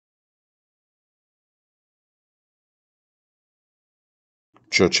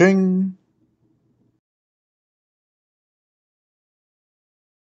Cha-ching!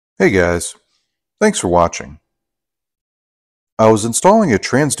 Hey guys, thanks for watching. I was installing a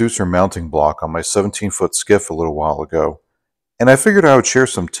transducer mounting block on my 17-foot skiff a little while ago, and I figured I would share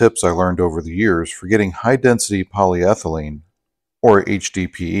some tips I learned over the years for getting high-density polyethylene, or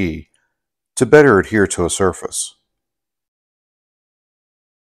HDPE, to better adhere to a surface.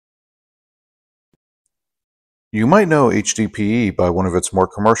 You might know HDPE by one of its more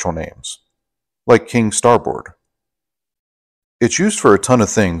commercial names, like King Starboard. It's used for a ton of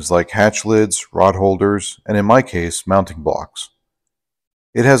things like hatch lids, rod holders, and in my case, mounting blocks.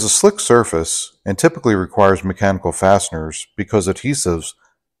 It has a slick surface and typically requires mechanical fasteners because adhesives,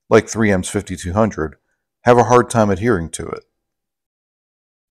 like 3M's 5200, have a hard time adhering to it.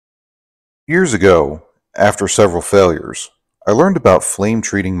 Years ago, after several failures, I learned about flame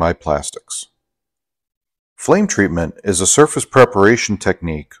treating my plastics. Flame treatment is a surface preparation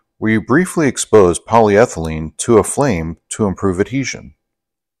technique where you briefly expose polyethylene to a flame to improve adhesion.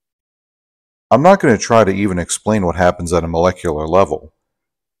 I'm not going to try to even explain what happens at a molecular level,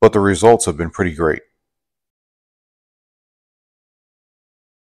 but the results have been pretty great.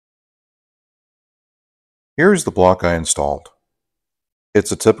 Here is the block I installed.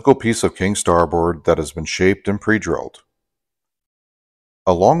 It's a typical piece of King Starboard that has been shaped and pre-drilled.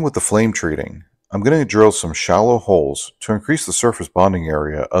 Along with the flame treating, I'm going to drill some shallow holes to increase the surface bonding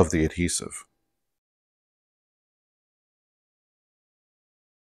area of the adhesive.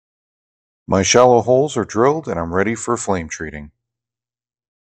 My shallow holes are drilled and I'm ready for flame treating.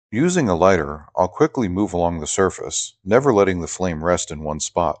 Using a lighter, I'll quickly move along the surface, never letting the flame rest in one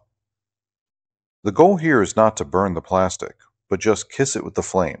spot. The goal here is not to burn the plastic, but just kiss it with the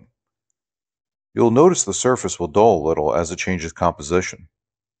flame. You'll notice the surface will dull a little as it changes composition.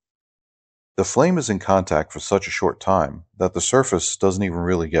 The flame is in contact for such a short time that the surface doesn't even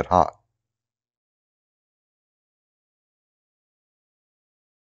really get hot.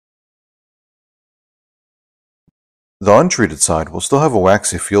 The untreated side will still have a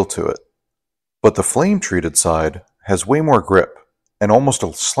waxy feel to it, but the flame-treated side has way more grip and almost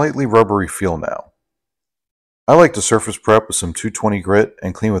a slightly rubbery feel now. I like to surface prep with some 220 grit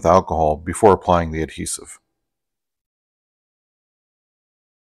and clean with alcohol before applying the adhesive.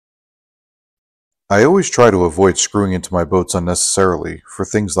 I always try to avoid screwing into my boats unnecessarily for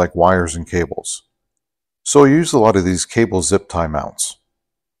things like wires and cables, so I use a lot of these cable zip tie mounts.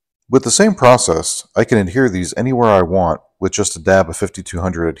 With the same process, I can adhere these anywhere I want with just a dab of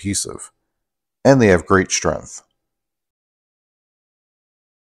 5200 adhesive, and they have great strength.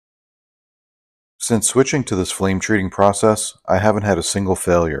 Since switching to this flame treating process, I haven't had a single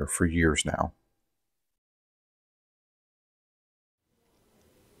failure for years now.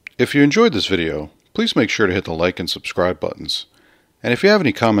 If you enjoyed this video, please make sure to hit the like and subscribe buttons. And if you have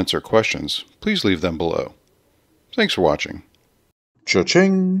any comments or questions, please leave them below. Thanks for watching.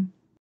 Cha-ching!